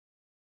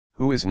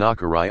Who is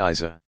Naka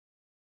Riisa?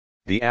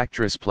 The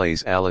actress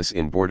plays Alice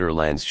in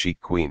Borderland's Chic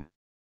Queen.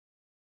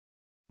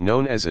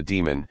 Known as a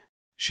demon,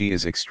 she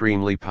is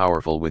extremely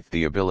powerful with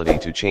the ability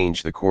to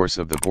change the course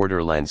of the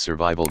Borderland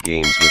survival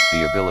games with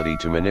the ability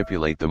to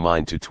manipulate the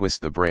mind to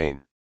twist the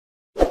brain.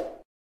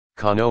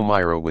 Kano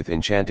Myra with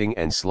enchanting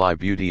and sly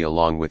beauty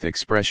along with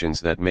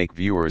expressions that make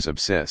viewers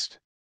obsessed.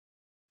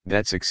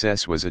 That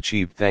success was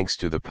achieved thanks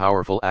to the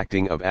powerful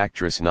acting of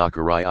actress Naka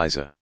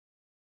Riisa.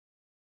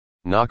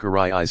 Naka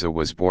Riisa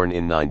was born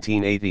in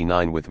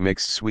 1989 with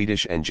mixed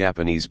Swedish and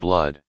Japanese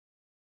blood.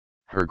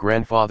 Her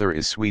grandfather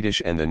is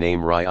Swedish and the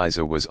name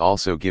Riisa was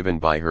also given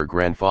by her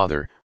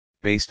grandfather,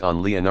 based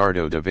on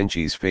Leonardo da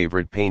Vinci's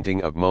favorite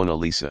painting of Mona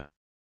Lisa.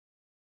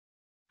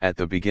 At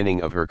the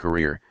beginning of her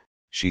career,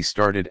 she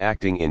started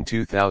acting in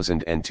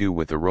 2002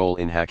 with a role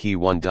in Haki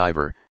One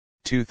Diver,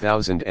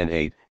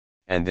 2008,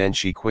 and then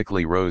she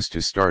quickly rose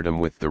to stardom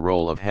with the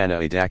role of Hana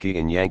Idaki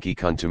in Yankee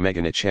Kun to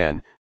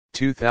Megane-chan,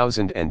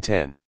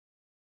 2010.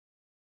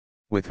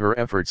 With her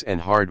efforts and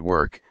hard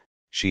work,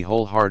 she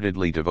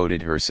wholeheartedly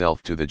devoted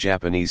herself to the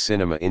Japanese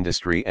cinema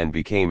industry and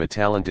became a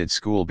talented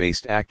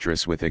school-based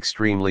actress with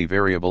extremely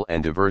variable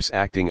and diverse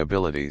acting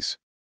abilities.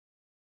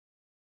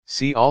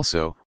 See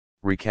also,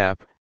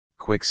 Recap,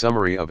 quick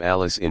summary of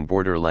Alice in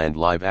Borderland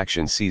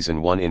live-action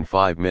Season 1 in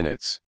 5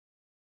 minutes.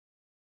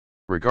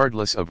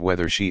 Regardless of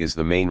whether she is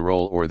the main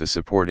role or the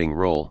supporting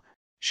role,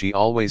 she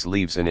always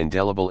leaves an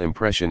indelible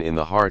impression in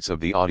the hearts of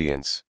the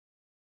audience.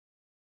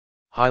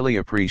 Highly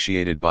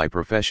appreciated by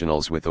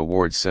professionals with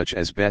awards such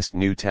as Best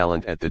New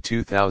Talent at the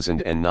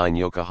 2009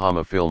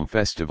 Yokohama Film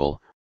Festival,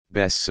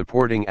 Best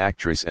Supporting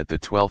Actress at the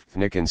 12th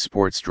Nikkan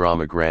Sports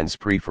Drama Grands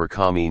Prix for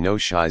Kami no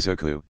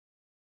Shizuku.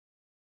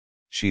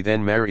 She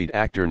then married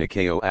actor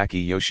Nikao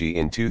Akiyoshi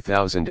in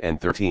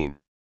 2013.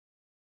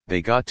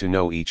 They got to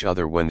know each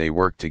other when they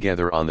worked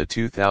together on the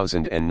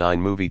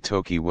 2009 movie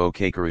Toki wo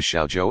Kakeru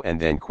Shoujo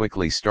and then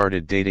quickly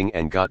started dating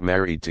and got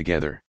married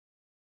together.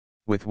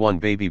 With one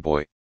baby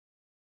boy.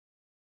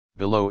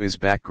 Below is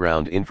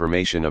background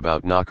information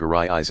about Naka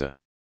Riisa.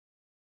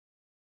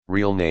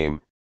 Real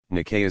name,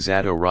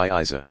 Nakayazato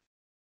Riisa.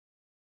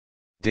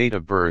 Date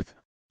of birth,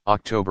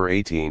 October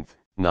 18,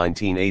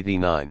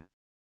 1989.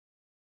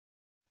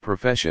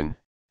 Profession,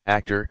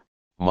 actor,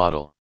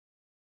 model.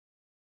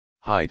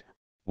 Height,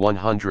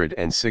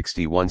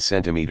 161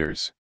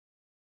 centimeters.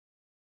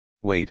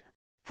 Weight,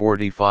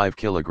 45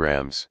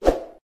 kilograms.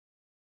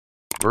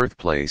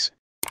 Birthplace,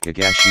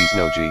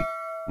 Higashiznoji,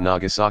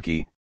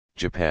 Nagasaki,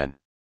 Japan.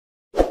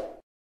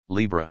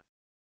 Libra.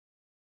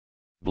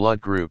 Blood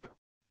group,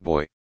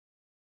 boy.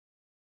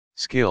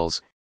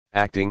 Skills,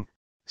 acting,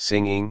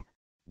 singing,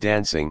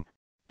 dancing,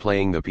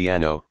 playing the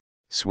piano,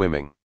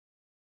 swimming.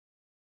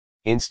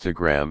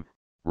 Instagram,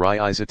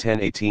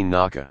 Riisa1018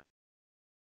 Naka.